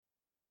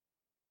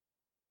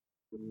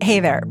Hey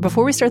there.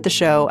 Before we start the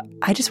show,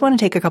 I just want to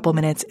take a couple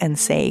minutes and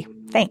say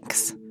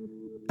thanks.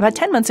 About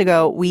 10 months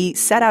ago, we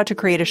set out to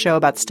create a show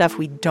about stuff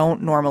we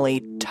don't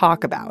normally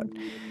talk about.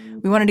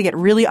 We wanted to get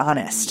really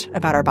honest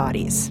about our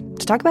bodies,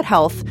 to talk about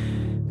health,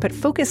 but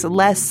focus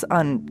less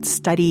on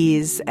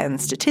studies and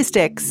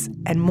statistics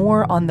and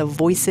more on the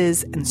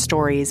voices and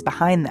stories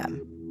behind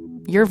them.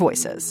 Your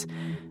voices.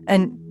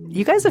 And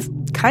you guys have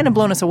kind of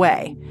blown us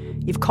away.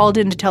 You've called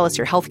in to tell us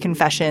your health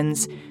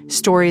confessions,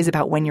 stories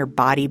about when your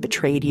body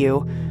betrayed you.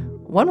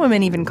 One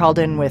woman even called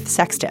in with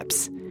sex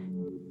tips.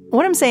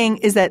 What I'm saying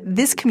is that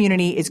this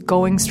community is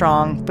going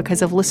strong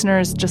because of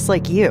listeners just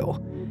like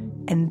you.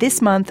 And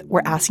this month,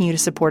 we're asking you to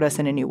support us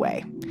in a new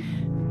way.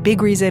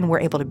 Big reason we're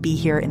able to be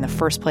here in the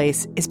first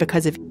place is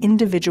because of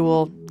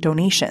individual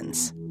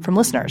donations from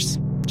listeners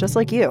just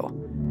like you.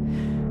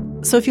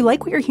 So if you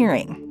like what you're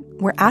hearing,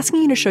 we're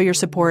asking you to show your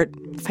support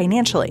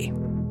financially.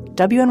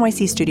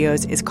 WNYC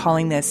Studios is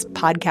calling this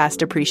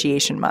Podcast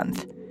Appreciation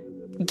Month.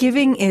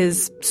 Giving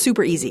is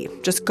super easy.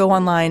 Just go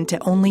online to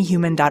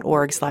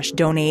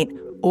onlyhuman.org/donate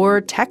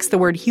or text the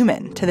word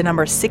human to the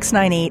number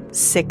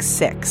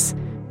 69866.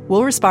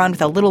 We'll respond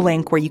with a little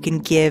link where you can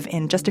give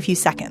in just a few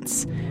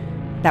seconds.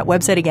 That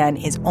website again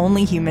is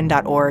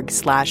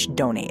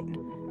onlyhuman.org/donate.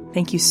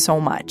 Thank you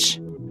so much.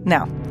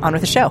 Now, on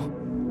with the show.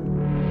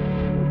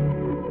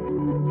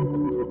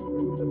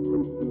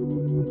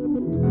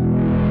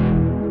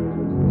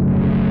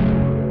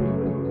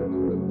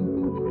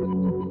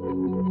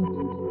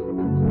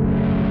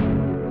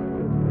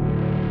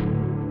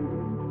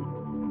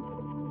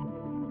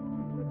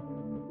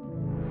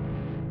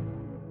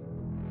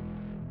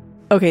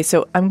 Okay,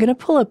 so I'm going to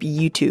pull up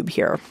YouTube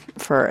here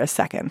for a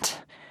second.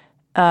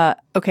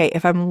 Okay,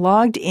 if I'm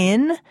logged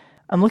in,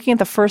 I'm looking at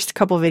the first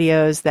couple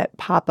videos that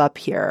pop up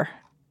here.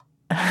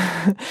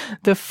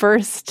 The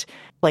first,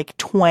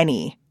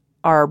 20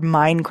 are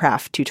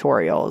Minecraft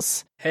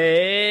tutorials.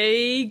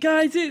 Hey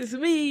guys, it's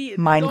me!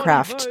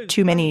 Minecraft,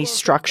 too many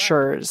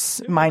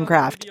structures.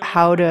 Minecraft,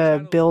 how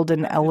to build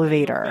an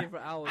elevator.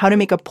 How to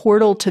make a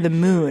portal to the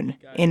moon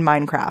in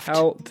Minecraft.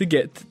 How to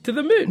get to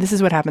the moon. This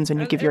is what happens when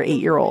you give your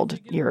 8-year-old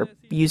your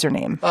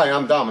username. Hi,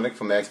 I'm Dominic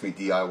from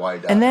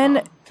XBDIY.com. And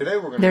then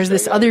there's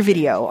this other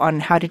video on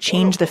how to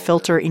change the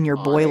filter in your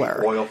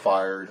boiler.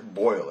 Oil-fired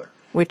boiler.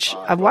 Which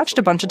I've watched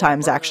a bunch of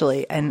times,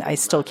 actually, and I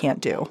still can't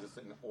do.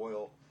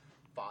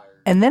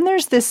 And then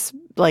there's this,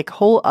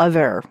 whole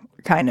other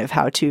kind of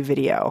how-to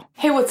video.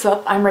 Hey, what's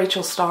up? I'm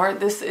Rachel Starr.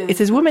 It's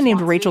this woman named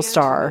Rachel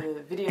Starr,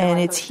 and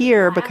it's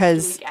here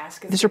because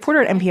this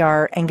reporter at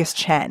NPR, Angus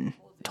Chen,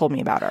 told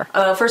me about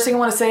her. First thing I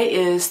want to say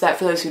is that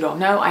for those who don't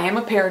know, I am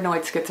a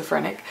paranoid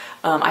schizophrenic.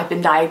 I've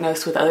been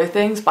diagnosed with other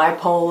things,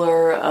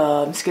 bipolar,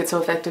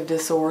 schizoaffective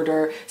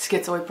disorder,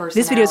 schizoid personality.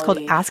 This video is called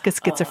Ask a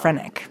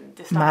Schizophrenic,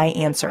 My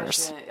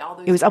Answers.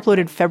 It was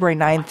uploaded February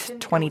 9th,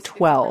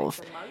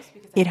 2012.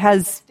 It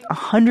has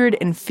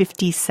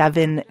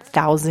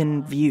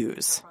 157,000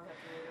 views.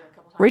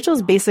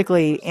 Rachel's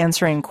basically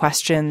answering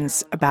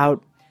questions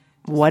about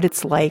what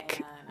it's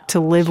like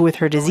to live with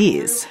her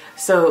disease.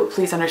 So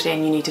please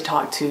understand you need to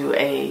talk to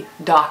a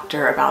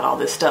doctor about all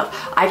this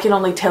stuff. I can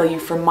only tell you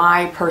from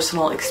my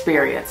personal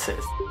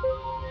experiences.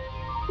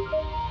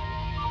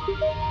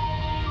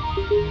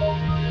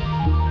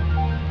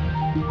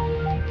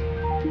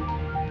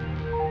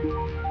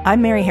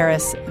 I'm Mary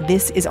Harris.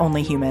 This is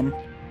Only Human.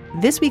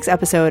 This week's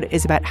episode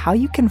is about how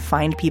you can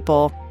find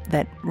people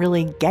that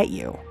really get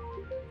you,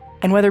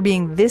 and whether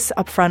being this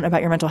upfront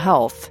about your mental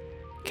health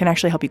can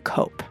actually help you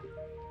cope.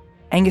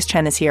 Angus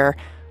Chen is here.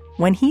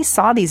 When he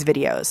saw these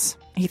videos,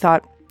 he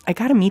thought, I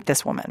gotta meet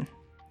this woman.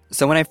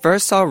 So when I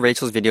first saw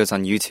Rachel's videos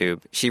on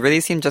YouTube, she really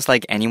seemed just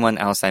like anyone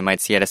else I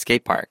might see at a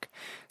skate park.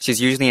 She's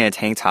usually in a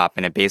tank top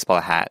and a baseball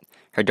hat.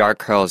 Her dark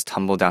curls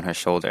tumble down her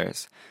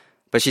shoulders.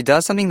 But she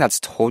does something that's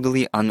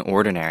totally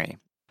unordinary.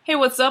 Hey,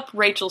 what's up?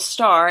 Rachel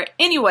Starr.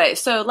 Anyway,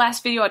 so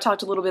last video I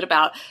talked a little bit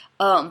about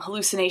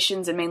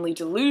hallucinations and mainly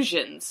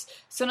delusions.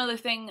 So another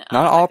thing...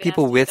 Not all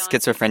people with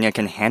schizophrenia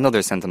can handle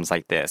their symptoms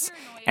like this,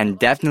 and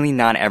definitely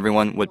not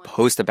everyone would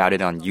post about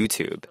it on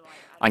YouTube.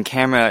 On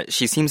camera,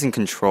 she seems in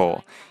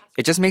control.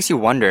 It just makes you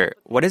wonder,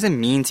 what does it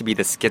mean to be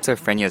the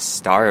schizophrenia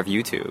star of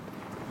YouTube?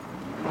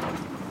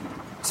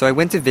 So I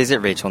went to visit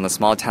Rachel in the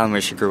small town where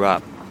she grew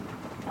up.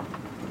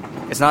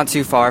 It's not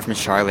too far from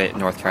Charlotte,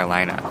 North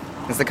Carolina.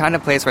 It's the kind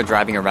of place where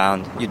driving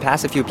around, you'd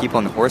pass a few people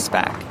on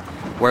horseback,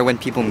 where when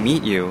people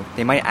meet you,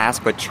 they might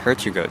ask what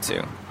church you go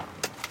to.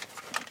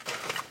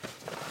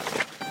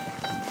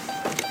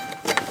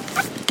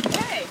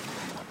 Hey!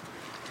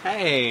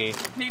 Hey!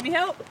 Need any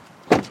help?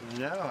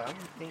 No, I'm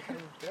thinking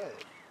good.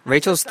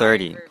 Rachel's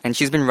 30, and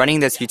she's been running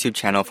this YouTube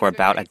channel for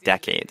about a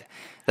decade.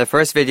 The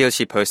first videos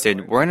she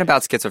posted weren't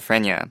about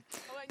schizophrenia.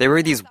 They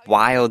were these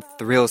wild,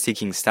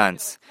 thrill-seeking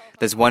stunts.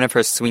 There's one of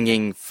her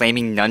swinging,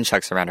 flaming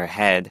nunchucks around her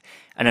head,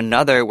 and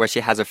another where she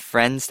has a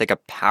friend stick a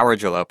power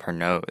drill up her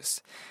nose.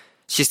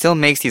 She still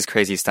makes these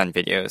crazy stunt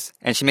videos,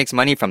 and she makes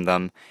money from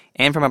them,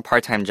 and from a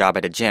part-time job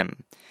at a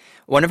gym.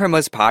 One of her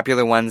most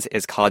popular ones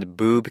is called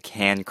Boob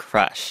Can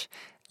Crush.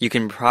 You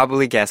can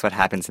probably guess what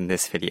happens in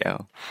this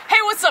video. Hey,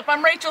 what's up?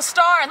 I'm Rachel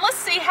Starr, and let's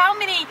see how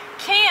many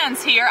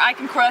cans here I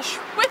can crush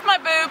with my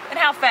boob and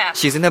how fast.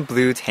 She's in a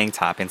blue tank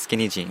top and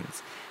skinny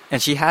jeans,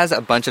 and she has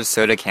a bunch of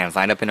soda cans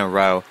lined up in a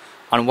row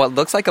on what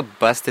looks like a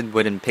busted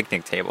wooden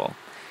picnic table.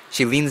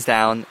 She leans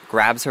down,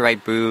 grabs her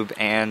right boob,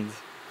 and...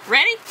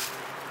 Ready?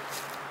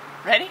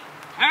 Ready?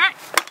 All right.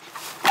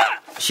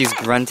 She's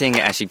grunting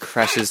as she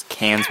crushes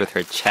cans with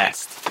her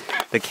chest.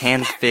 The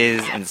cans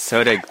fizz and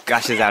soda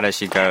gushes out as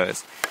she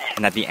goes.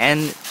 And at the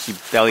end, she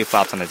belly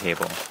flops on the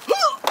table.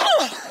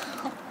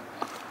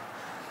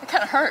 It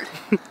kind of hurt.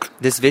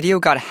 This video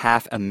got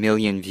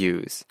 500,000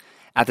 views.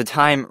 At the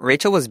time,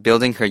 Rachel was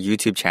building her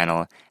YouTube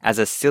channel as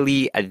a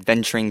silly,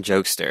 adventuring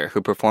jokester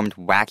who performed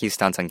wacky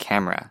stunts on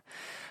camera.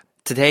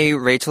 Today,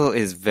 Rachel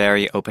is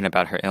very open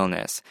about her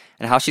illness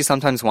and how she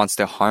sometimes wants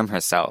to harm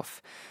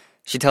herself.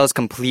 She tells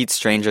complete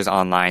strangers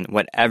online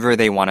whatever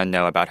they want to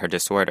know about her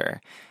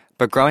disorder.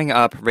 But growing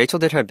up, Rachel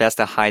did her best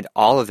to hide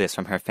all of this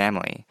from her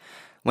family.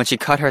 When she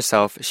cut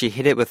herself, she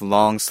hid it with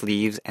long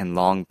sleeves and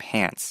long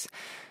pants.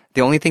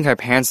 The only thing her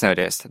parents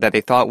noticed that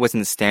they thought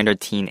wasn't standard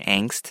teen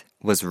angst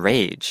was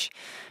rage.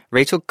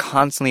 Rachel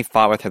constantly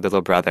fought with her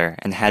little brother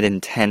and had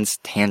intense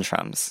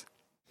tantrums.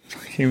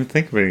 Can't even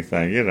think of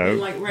anything, you know.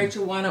 Like,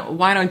 Rachel,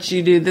 why don't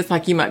you do this?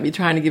 Like, you might be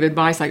trying to give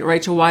advice, like,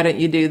 Rachel, why don't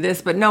you do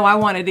this? But no, I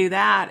want to do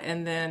that.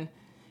 And then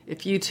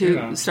if you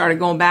two started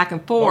going back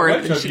and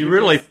forth... Rachel, you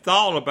really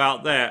thought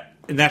about that,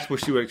 and that's where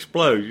she would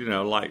explode, you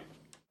know, like...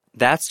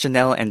 That's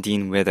Janelle and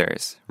Dean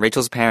Withers,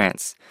 Rachel's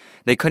parents.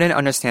 They couldn't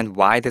understand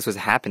why this was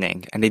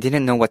happening, and they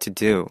didn't know what to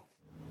do.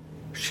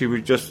 She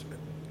would just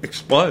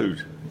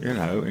explode, you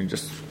know, and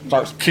just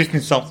start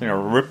kicking something or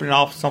ripping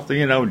off something,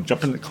 you know,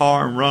 jump in the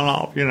car and run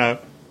off, you know.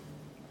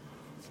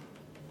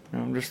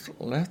 And I'm just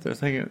left there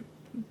thinking,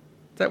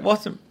 that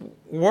wasn't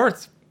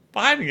worth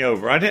fighting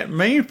over. I didn't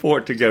mean for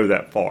it to go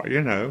that far,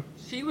 you know.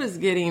 She was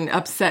getting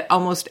upset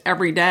almost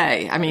every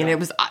day. I mean, it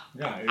was...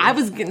 I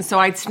was getting... So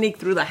I'd sneak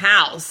through the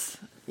house,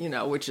 you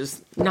know, which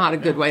is not a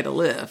good way to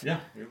live. Yeah.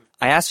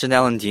 I asked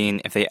Janelle and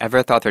Dean if they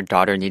ever thought their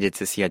daughter needed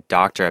to see a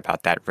doctor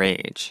about that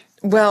rage.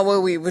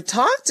 Well, we would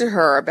talk to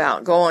her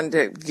about going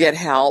to get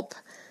help,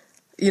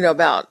 you know,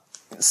 about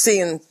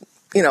seeing...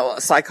 you know,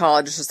 a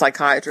psychologist, a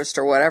psychiatrist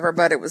or whatever,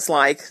 but it was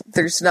like,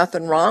 there's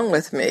nothing wrong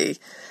with me.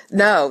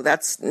 No,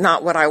 that's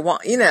not what I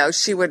want. You know,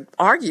 she would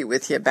argue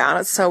with you about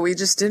it, so we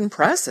just didn't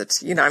press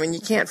it. You know, I mean, you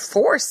can't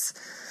force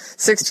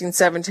 16,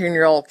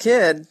 17-year-old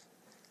kid,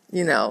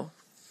 you know,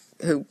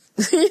 who,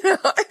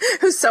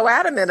 who's so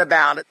adamant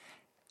about it.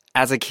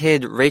 As a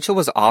kid, Rachel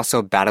was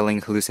also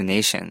battling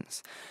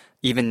hallucinations.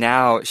 Even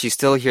now, she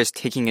still hears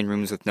ticking in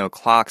rooms with no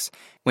clocks.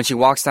 When she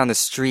walks down the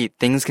street,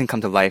 things can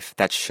come to life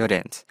that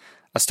shouldn't.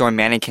 A store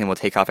mannequin will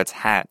take off its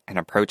hat and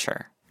approach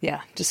her. Yeah,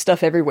 just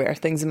stuff everywhere.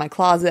 Things in my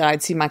closet.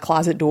 I'd see my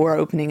closet door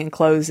opening and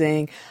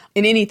closing.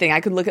 In anything,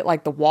 I could look at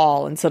like the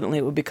wall and suddenly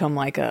it would become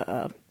like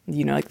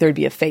like there'd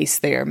be a face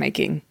there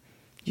making,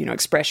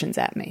 expressions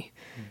at me.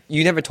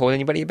 You never told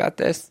anybody about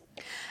this?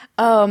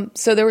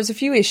 So there was a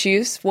few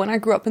issues. One, I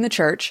grew up in the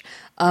church.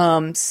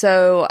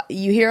 So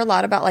you hear a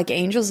lot about like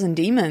angels and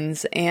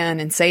demons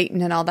and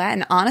Satan and all that.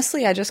 And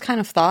honestly, I just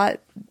kind of thought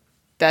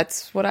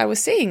that's what I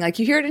was seeing. Like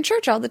you hear it in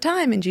church all the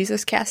time and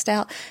Jesus cast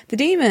out the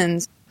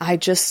demons. I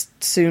just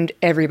assumed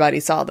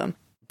everybody saw them.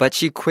 But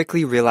she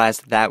quickly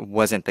realized that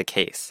wasn't the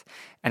case.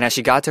 And as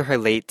she got to her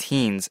late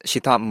teens, she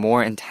thought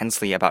more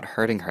intensely about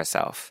hurting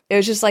herself. It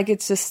was just like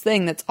it's this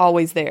thing that's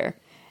always there.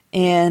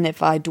 And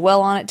if I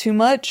dwell on it too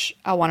much,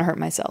 I want to hurt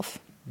myself.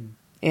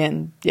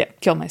 And,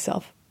 kill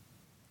myself.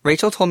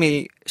 Rachel told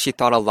me she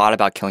thought a lot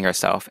about killing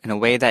herself in a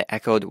way that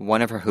echoed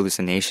one of her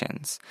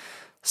hallucinations.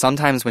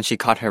 Sometimes when she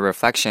caught her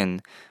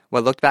reflection,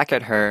 what looked back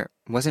at her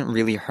wasn't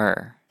really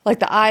her. Like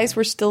the eyes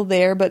were still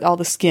there, but all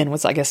the skin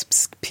was, I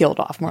guess, peeled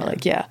off more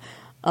like,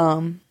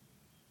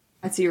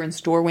 I'd see her in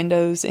store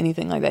windows,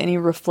 anything like that. Any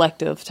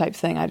reflective type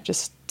thing, I'd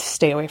just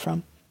stay away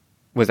from.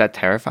 Was that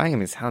terrifying? I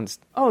mean, it sounds...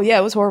 Oh, yeah,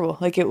 it was horrible.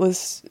 Like, it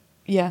was...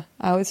 Yeah,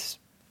 I was...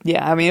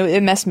 Yeah, I mean,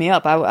 it messed me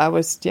up. I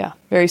was,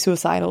 very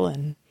suicidal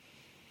and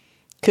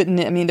couldn't...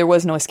 I mean, there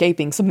was no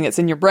escaping something that's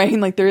in your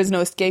brain. Like, there is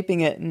no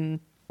escaping it. And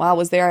while I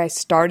was there, I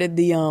started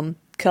the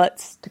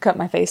cuts to cut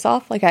my face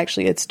off. Like, I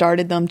actually had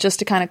started them just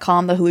to kind of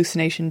calm the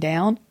hallucination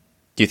down.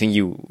 Do you think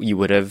you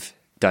would have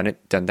done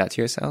that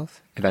to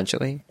yourself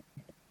eventually?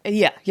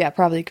 Yeah,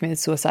 probably committed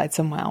suicide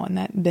somehow and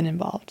that been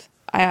involved.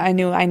 I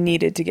knew I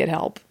needed to get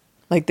help.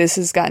 Like, this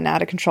has gotten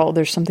out of control.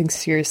 There's something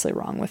seriously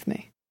wrong with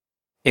me.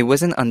 It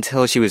wasn't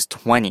until she was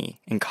 20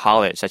 in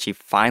college that she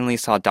finally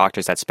saw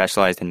doctors that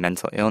specialized in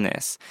mental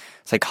illness,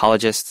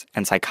 psychologists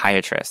and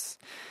psychiatrists.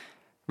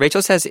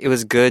 Rachel says it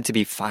was good to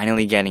be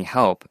finally getting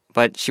help,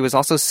 but she was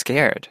also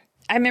scared.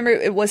 I remember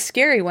it was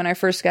scary when I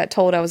first got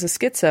told I was a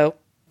schizo.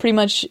 Pretty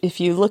much, if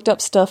you looked up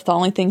stuff, the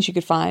only things you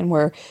could find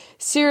were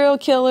serial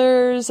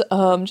killers,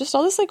 just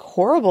all this like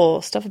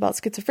horrible stuff about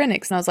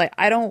schizophrenics. And I was like,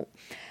 I don't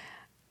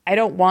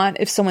want,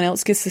 if someone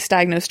else gets this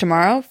diagnosed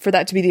tomorrow, for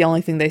that to be the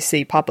only thing they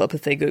see pop up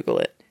if they Google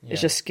it. Yeah.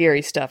 It's just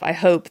scary stuff. I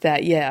hope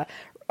that,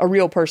 a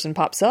real person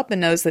pops up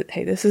and knows that,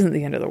 hey, this isn't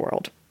the end of the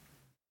world.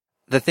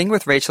 The thing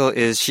with Rachel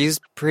is she's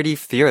pretty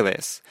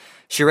fearless.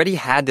 She already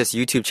had this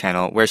YouTube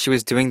channel where she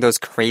was doing those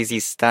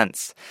crazy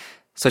stunts.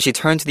 So she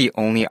turned to the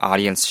only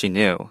audience she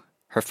knew,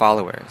 her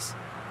followers.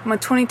 I'm a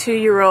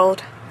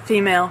 22-year-old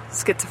female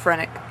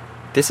schizophrenic.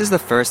 This is the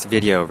first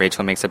video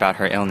Rachel makes about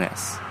her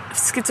illness.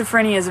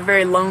 Schizophrenia is a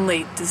very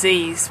lonely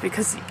disease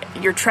because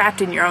you're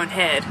trapped in your own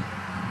head.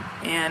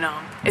 And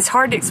it's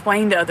hard to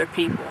explain to other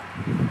people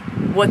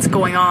what's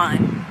going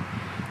on.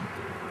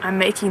 I'm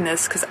making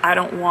this because I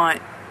don't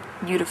want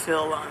you to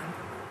feel alone.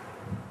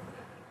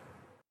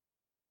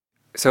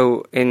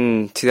 So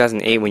in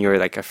 2008, when you were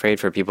like afraid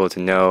for people to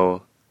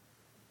know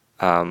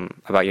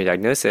about your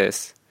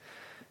diagnosis,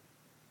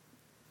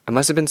 it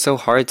must have been so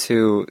hard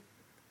to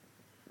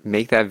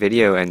make that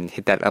video and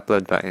hit that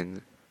upload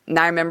button. And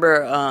I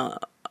remember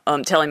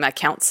telling my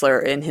counselor,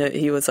 and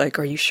he was like,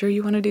 "Are you sure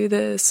you want to do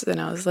this?"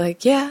 And I was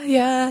like, yeah,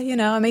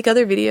 I make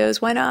other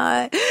videos, why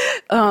not?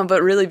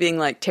 But really being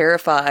like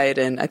terrified,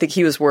 and I think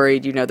he was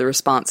worried, the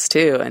response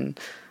too. And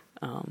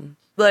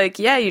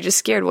you're just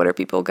scared. What are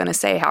people going to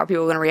say? How are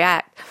people going to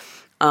react?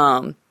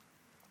 And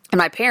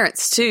my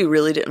parents too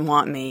really didn't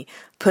want me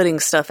putting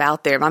stuff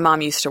out there. My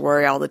mom used to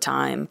worry all the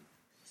time.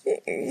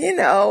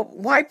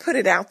 Why put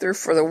it out there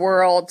for the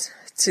world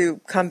to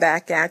come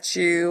back at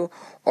you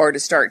or to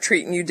start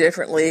treating you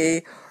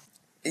differently?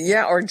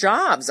 Yeah, or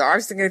jobs. I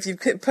was thinking if you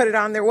could put it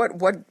on there,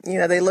 what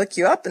they look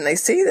you up and they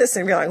see this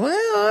and be like, well,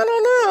 I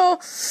don't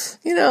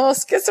know,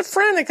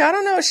 schizophrenic, I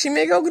don't know, she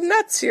may go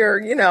nuts here,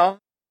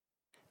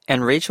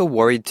 And Rachel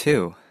worried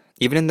too.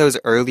 Even in those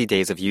early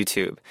days of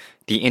YouTube,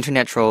 the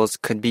internet trolls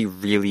could be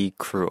really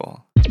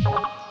cruel.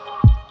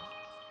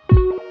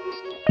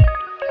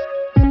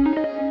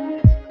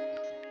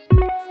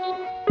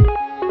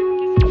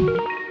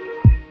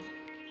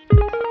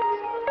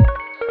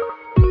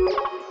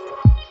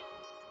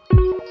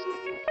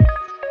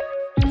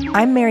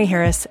 I'm Mary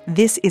Harris.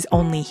 This is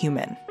Only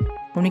Human.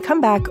 When we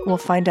come back, we'll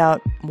find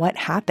out what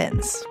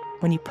happens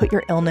when you put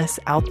your illness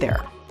out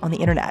there on the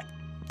internet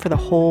for the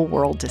whole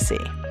world to see.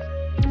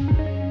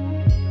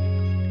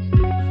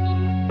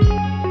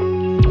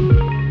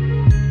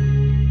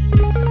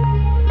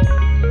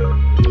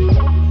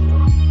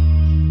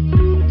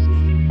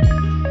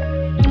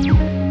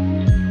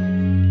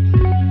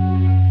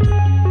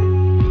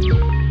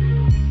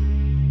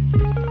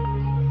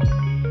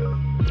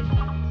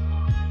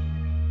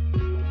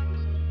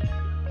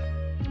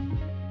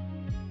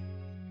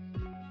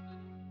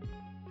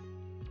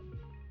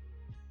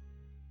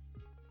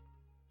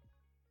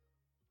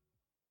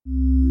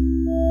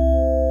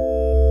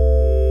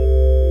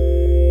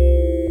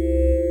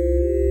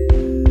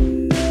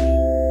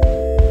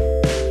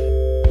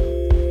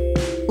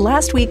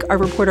 Last week, our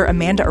reporter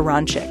Amanda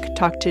Aronchik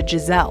talked to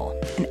Giselle,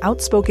 an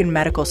outspoken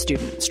medical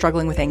student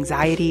struggling with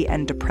anxiety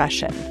and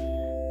depression.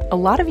 A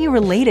lot of you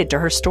related to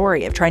her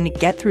story of trying to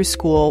get through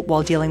school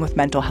while dealing with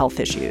mental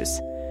health issues.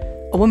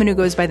 A woman who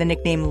goes by the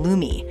nickname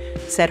Lumi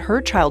said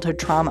her childhood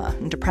trauma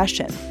and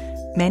depression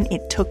meant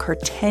it took her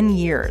 10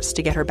 years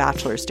to get her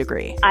bachelor's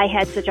degree. I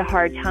had such a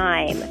hard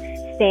time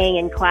staying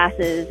in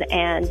classes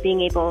and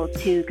being able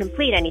to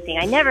complete anything.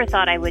 I never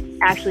thought I would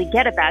actually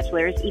get a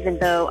bachelor's, even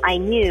though I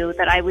knew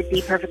that I would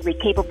be perfectly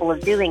capable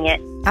of doing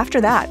it. After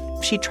that,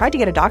 she tried to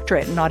get a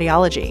doctorate in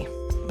audiology,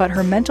 but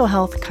her mental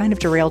health kind of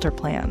derailed her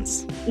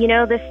plans.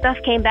 This stuff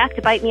came back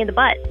to bite me in the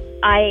butt.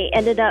 I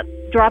ended up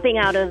dropping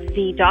out of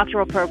the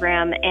doctoral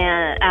program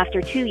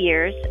after 2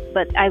 years,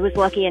 but I was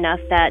lucky enough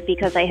that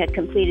because I had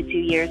completed 2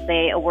 years,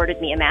 they awarded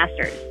me a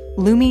master's.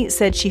 Lumi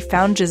said she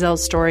found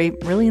Giselle's story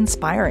really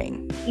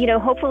inspiring.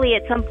 Hopefully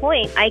at some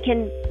point I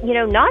can,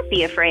 not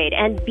be afraid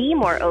and be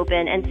more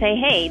open and say,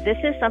 hey, this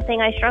is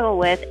something I struggle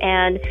with,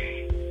 and,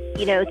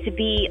 to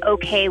be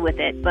okay with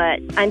it.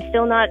 But I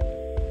still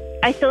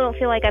don't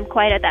feel like I'm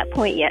quite at that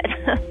point yet.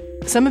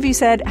 Some of you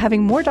said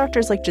having more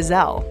doctors like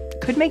Giselle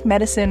could make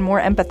medicine more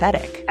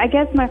empathetic. I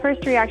guess my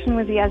first reaction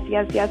was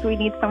yes, we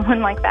need someone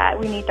like that.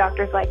 We need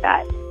doctors like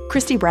that.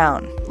 Christy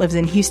Brown lives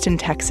in Houston,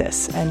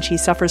 Texas, and she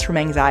suffers from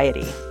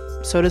anxiety.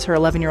 So does her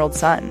 11-year-old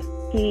son.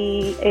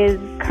 He is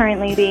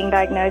currently being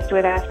diagnosed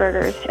with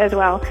Asperger's as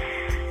well.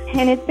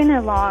 And it's been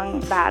a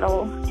long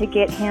battle to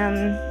get him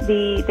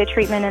the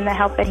treatment and the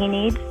help that he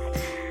needs.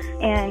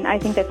 And I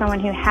think that someone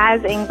who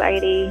has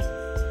anxiety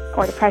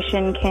or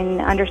depression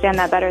can understand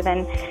that better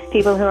than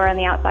people who are on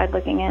the outside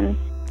looking in.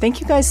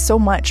 Thank you guys so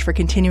much for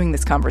continuing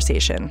this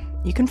conversation.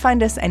 You can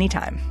find us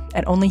anytime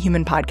at Only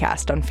Human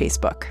Podcast on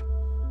Facebook.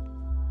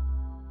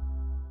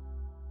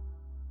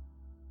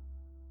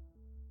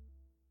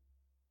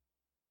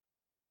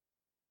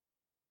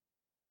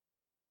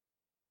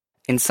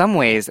 In some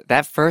ways,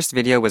 that first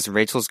video was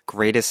Rachel's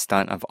greatest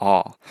stunt of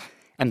all.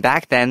 And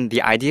back then,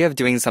 the idea of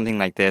doing something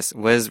like this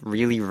was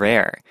really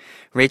rare.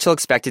 Rachel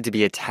expected to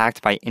be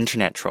attacked by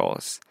internet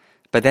trolls.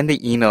 But then the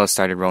emails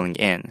started rolling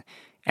in,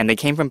 and they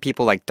came from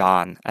people like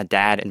Don, a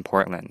dad in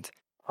Portland.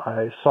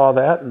 I saw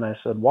that and I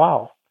said,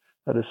 wow,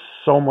 that is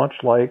so much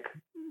like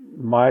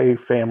my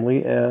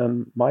family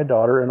and my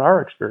daughter and our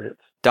experience.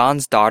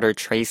 Don's daughter,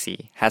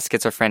 Tracy, has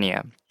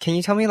schizophrenia. Can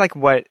you tell me,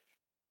 what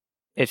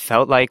it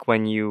felt like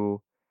when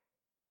you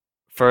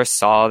first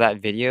saw that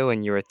video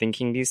and you were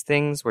thinking these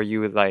things? Were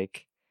you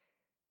like...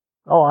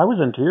 Oh, I was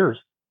in tears.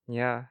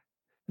 Yeah.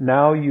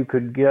 Now you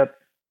could get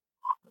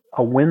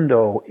a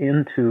window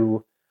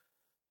into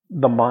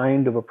the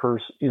mind of a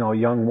person, a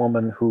young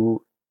woman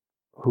who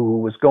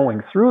was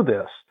going through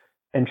this,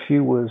 and she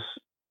was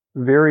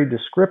very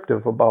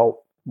descriptive about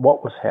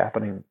what was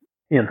happening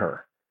in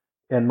her.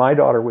 And my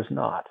daughter was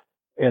not.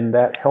 And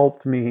that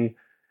helped me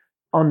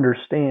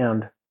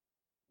understand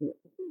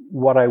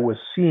what I was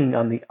seeing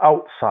on the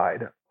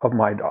outside of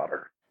my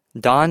daughter.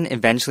 Don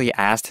eventually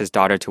asked his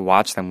daughter to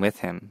watch them with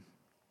him.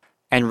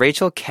 And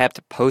Rachel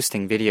kept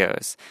posting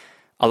videos.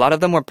 A lot of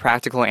them were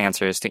practical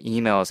answers to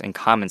emails and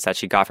comments that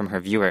she got from her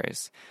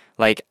viewers.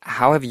 Like,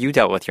 how have you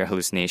dealt with your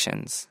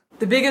hallucinations?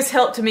 The biggest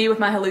help to me with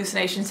my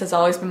hallucinations has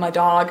always been my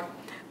dog.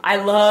 I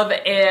love,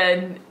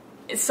 and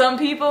some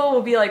people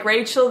will be like,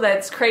 Rachel,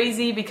 that's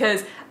crazy,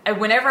 because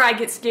whenever I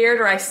get scared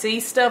or I see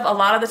stuff, a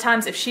lot of the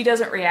times if she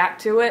doesn't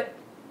react to it,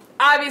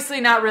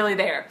 obviously not really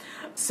there.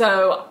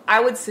 So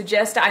I would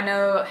suggest, I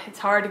know it's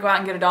hard to go out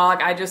and get a dog.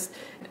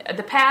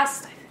 The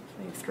past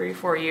 3 or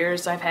 4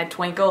 years, I've had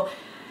Twinkle.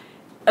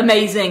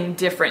 Amazing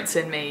difference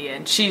in me,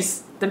 and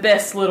she's the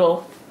best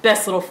little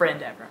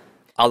friend ever.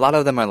 A lot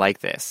of them are like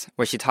this,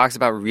 where she talks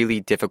about really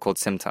difficult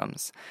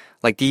symptoms,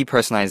 like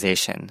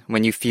depersonalization,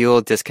 when you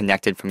feel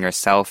disconnected from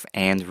yourself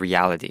and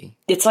reality.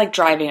 It's like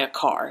driving a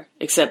car,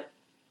 except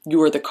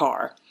you're the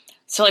car.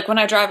 So like when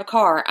I drive a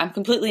car, I'm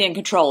completely in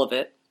control of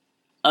it.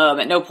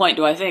 At no point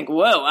do I think,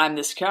 whoa, I'm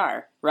this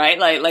car, right?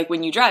 Like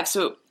when you drive.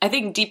 So I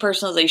think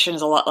depersonalization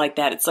is a lot like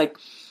that. It's like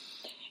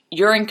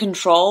you're in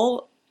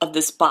control of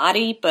this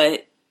body,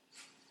 but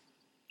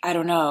I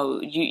don't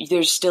know,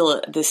 there's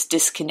still this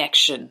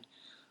disconnection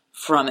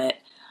from it.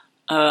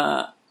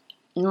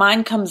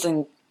 Mine comes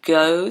and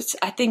goes.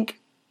 I think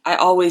I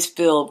always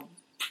feel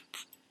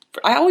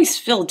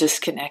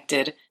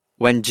disconnected.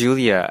 When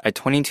Julia, a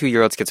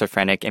 22-year-old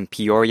schizophrenic in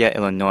Peoria,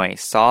 Illinois,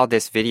 saw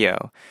this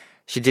video,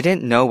 she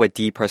didn't know what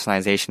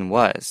depersonalization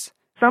was.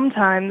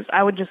 Sometimes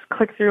I would just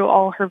click through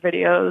all her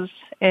videos,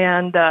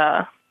 and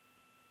I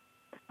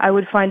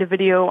would find a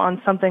video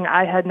on something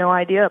I had no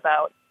idea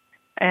about,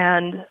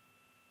 and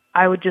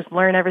I would just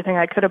learn everything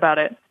I could about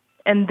it.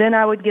 And then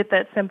I would get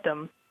that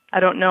symptom. I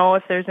don't know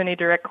if there's any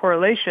direct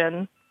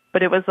correlation,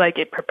 but it was like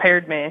it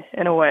prepared me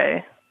in a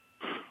way.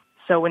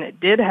 So when it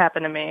did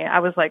happen to me, I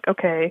was like,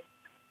 okay,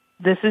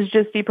 this is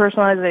just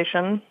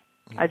depersonalization.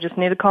 I just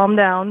need to calm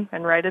down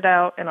and write it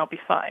out, and I'll be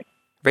fine.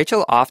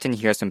 Rachel often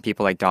hears from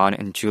people like Dawn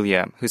and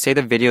Julia who say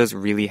the videos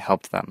really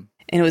helped them.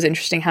 And it was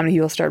interesting how many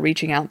people started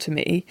reaching out to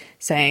me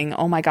saying,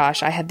 oh my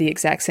gosh, I had the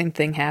exact same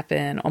thing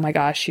happen. Oh my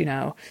gosh,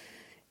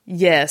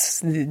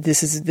 yes,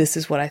 this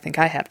is what I think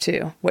I have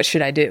too. What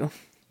should I do?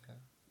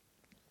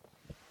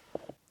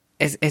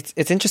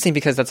 It's interesting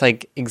because that's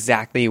like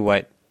exactly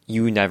what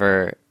you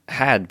never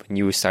had when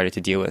you started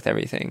to deal with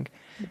everything.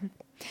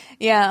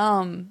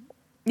 Mm-hmm.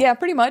 Yeah,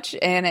 pretty much.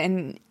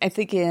 And I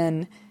think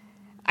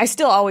I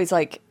still always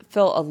like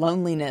felt a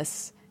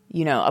loneliness,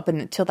 up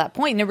until that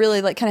point. And it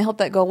really like kind of helped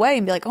that go away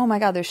and be like, oh my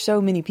God, there's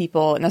so many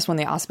people. And that's one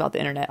thing I asked about the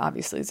internet,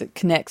 obviously, is it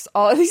connects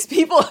all of these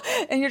people.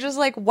 And you're just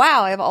like,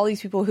 wow, I have all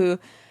these people who,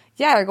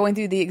 are going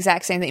through the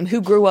exact same thing,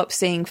 who grew up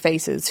seeing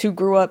faces, who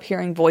grew up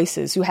hearing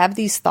voices, who have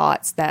these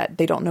thoughts that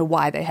they don't know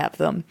why they have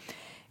them.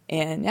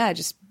 And yeah, it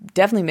just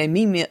definitely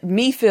made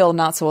me feel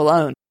not so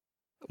alone.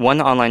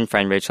 One online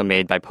friend Rachel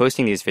made by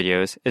posting these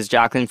videos is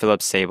Jacqueline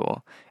Phillips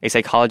Sable, a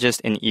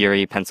psychologist in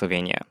Erie,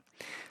 Pennsylvania.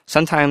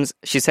 Sometimes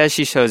she says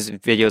she shows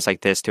videos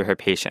like this to her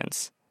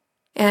patients.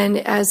 And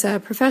as a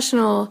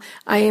professional,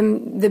 I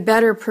am the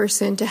better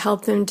person to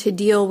help them to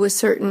deal with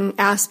certain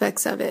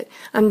aspects of it.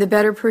 I'm the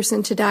better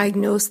person to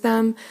diagnose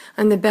them.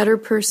 I'm the better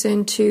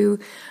person to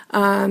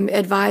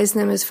advise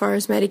them as far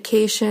as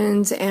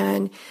medications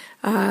and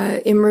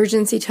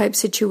emergency type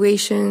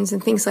situations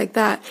and things like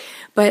that.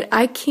 But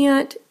I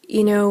can't,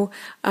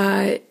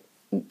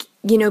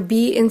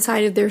 be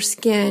inside of their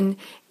skin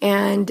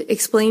and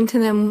explain to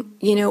them,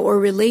 or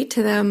relate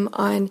to them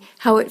on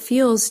how it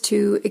feels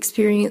to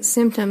experience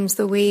symptoms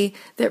the way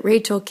that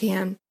Rachel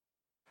can.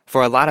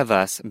 For a lot of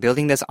us,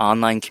 building this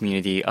online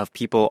community of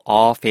people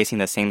all facing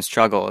the same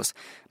struggles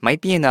might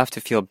be enough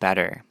to feel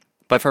better.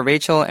 But for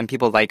Rachel and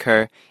people like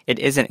her, it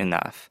isn't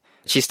enough.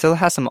 She still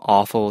has some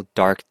awful,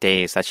 dark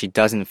days that she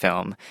doesn't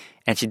film,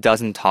 and she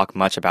doesn't talk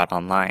much about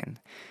online.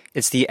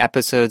 It's the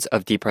episodes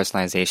of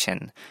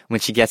depersonalization, when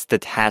she gets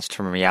detached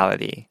from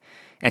reality.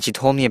 And she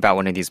told me about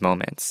one of these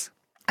moments.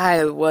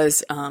 I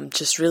was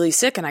just really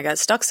sick and I got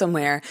stuck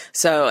somewhere.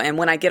 And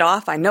when I get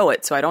off, I know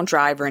it. So I don't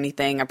drive or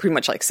anything. I pretty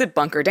much sit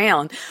bunker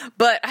down.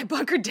 But I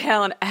bunkered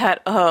down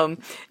at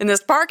in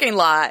this parking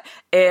lot,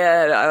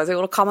 and I was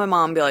able to call my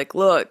mom and be like,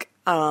 look,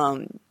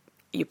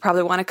 you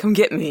probably want to come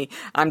get me.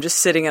 I'm just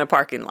sitting in a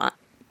parking lot.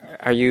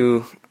 Are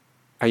you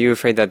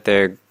afraid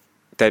that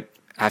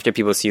after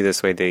people see you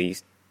this way, they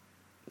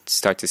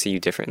start to see you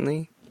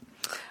differently?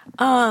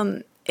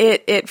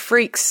 It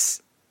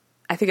freaks.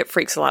 I think it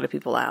freaks a lot of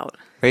people out.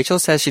 Rachel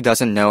says she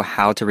doesn't know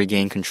how to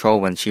regain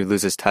control when she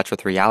loses touch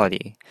with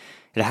reality.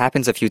 It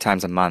happens a few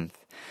times a month.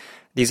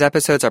 These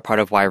episodes are part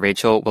of why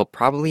Rachel will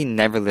probably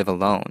never live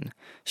alone.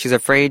 She's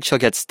afraid she'll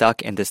get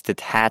stuck in this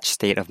detached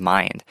state of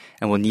mind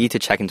and will need to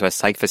check into a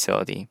psych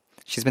facility.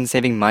 She's been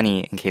saving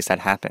money in case that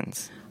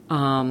happens.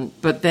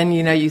 But then,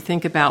 you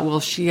think about, will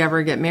she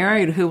ever get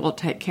married? Who will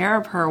take care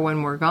of her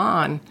when we're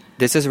gone?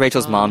 This is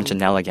Rachel's mom,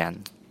 Janelle,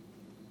 again.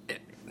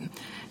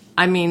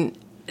 I mean,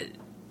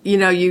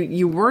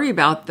 you worry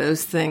about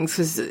those things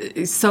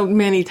because so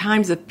many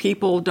times if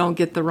people don't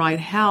get the right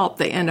help,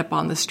 they end up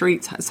on the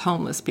streets as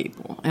homeless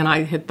people. And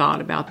I had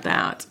thought about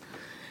that.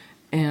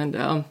 And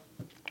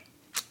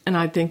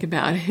I think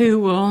about who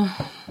will,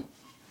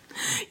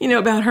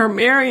 about her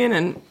marrying,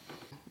 and,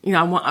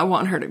 I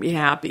want her to be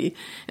happy.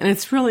 And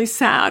it's really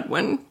sad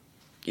when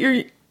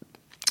your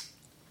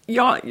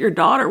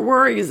daughter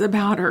worries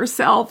about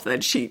herself,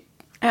 that she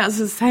has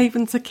a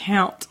savings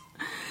account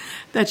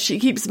that she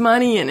keeps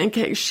money in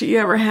case she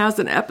ever has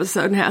an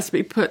episode and has to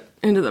be put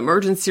into the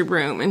emergency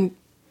room. And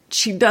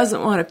she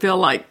doesn't want to feel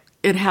like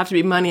it'd have to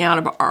be money out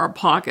of our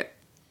pocket.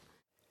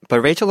 But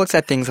Rachel looks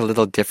at things a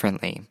little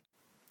differently.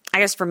 I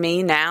guess for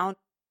me now,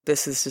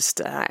 this is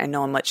just, I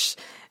know a much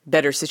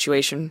better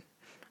situation.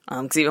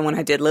 Because even when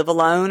I did live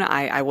alone,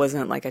 I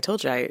wasn't, like I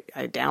told you,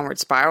 I downward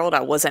spiraled.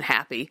 I wasn't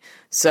happy.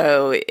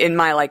 So in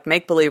my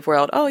make-believe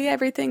world, oh yeah,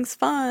 everything's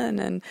fun.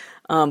 And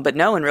but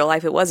no, in real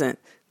life it wasn't.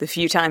 The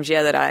few times,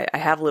 that I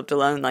have lived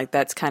alone,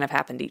 that's kind of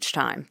happened each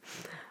time.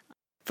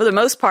 For the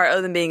most part,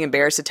 other than being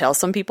embarrassed to tell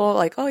some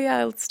people, oh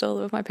yeah, I still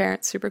live with my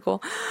parents, super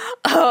cool.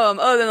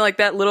 Other than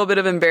that little bit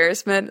of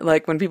embarrassment,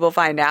 when people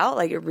find out,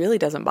 it really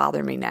doesn't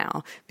bother me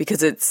now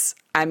because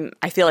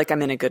I feel like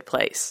I'm in a good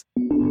place.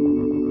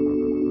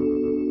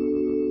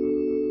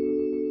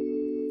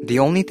 The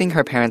only thing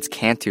her parents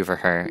can't do for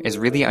her is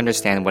really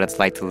understand what it's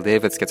like to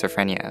live with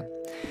schizophrenia.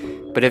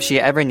 But if she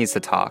ever needs to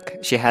talk,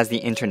 she has the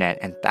internet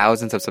and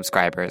thousands of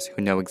subscribers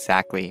who know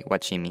exactly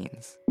what she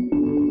means.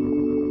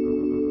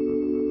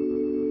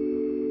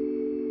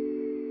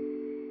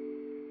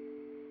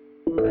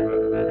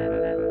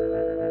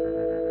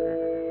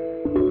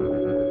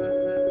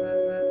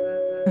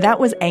 That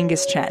was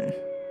Angus Chen.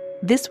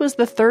 This was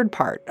the third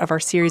part of our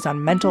series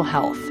on mental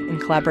health in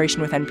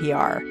collaboration with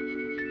NPR.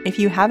 If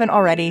you haven't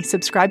already,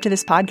 subscribe to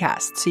this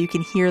podcast so you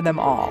can hear them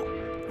all.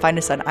 Find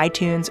us on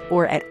iTunes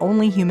or at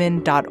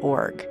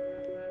onlyhuman.org.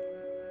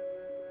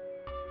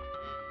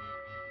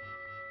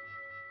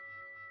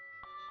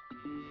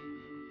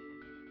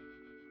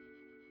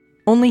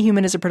 Only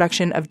Human is a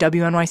production of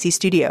WNYC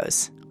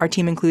Studios. Our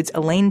team includes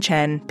Elaine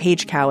Chen,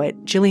 Paige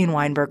Cowett, Jillian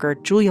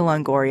Weinberger, Julia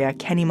Longoria,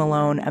 Kenny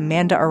Malone,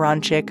 Amanda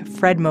Aronchik,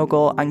 Fred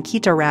Mogul,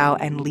 Ankita Rao,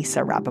 and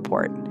Lisa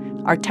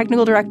Rappaport. Our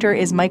technical director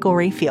is Michael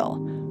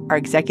Rayfield. Our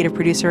executive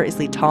producer is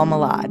Lital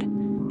Malad.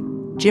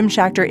 Jim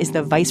Schachter is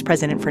the vice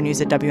president for news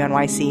at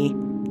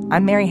WNYC.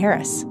 I'm Mary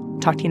Harris.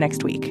 Talk to you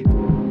next week.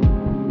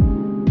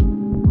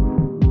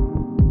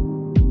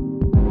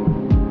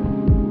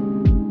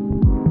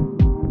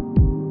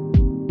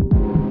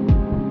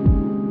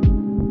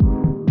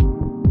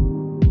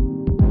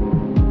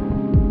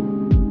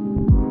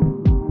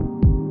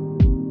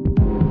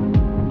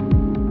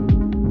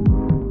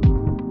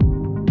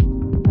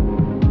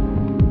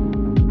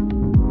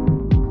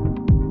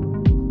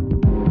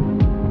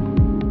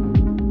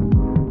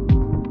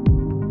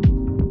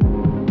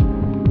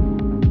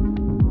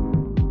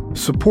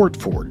 Support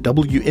for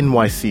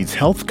WNYC's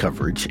health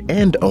coverage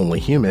and Only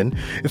Human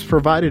is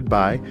provided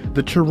by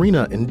the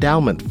Chirina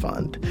Endowment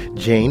Fund,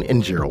 Jane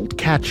and Gerald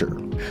Catcher,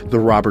 the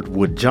Robert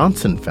Wood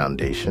Johnson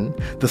Foundation,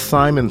 the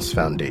Simons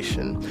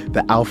Foundation,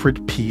 the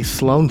Alfred P.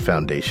 Sloan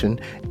Foundation,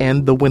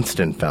 and the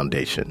Winston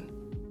Foundation.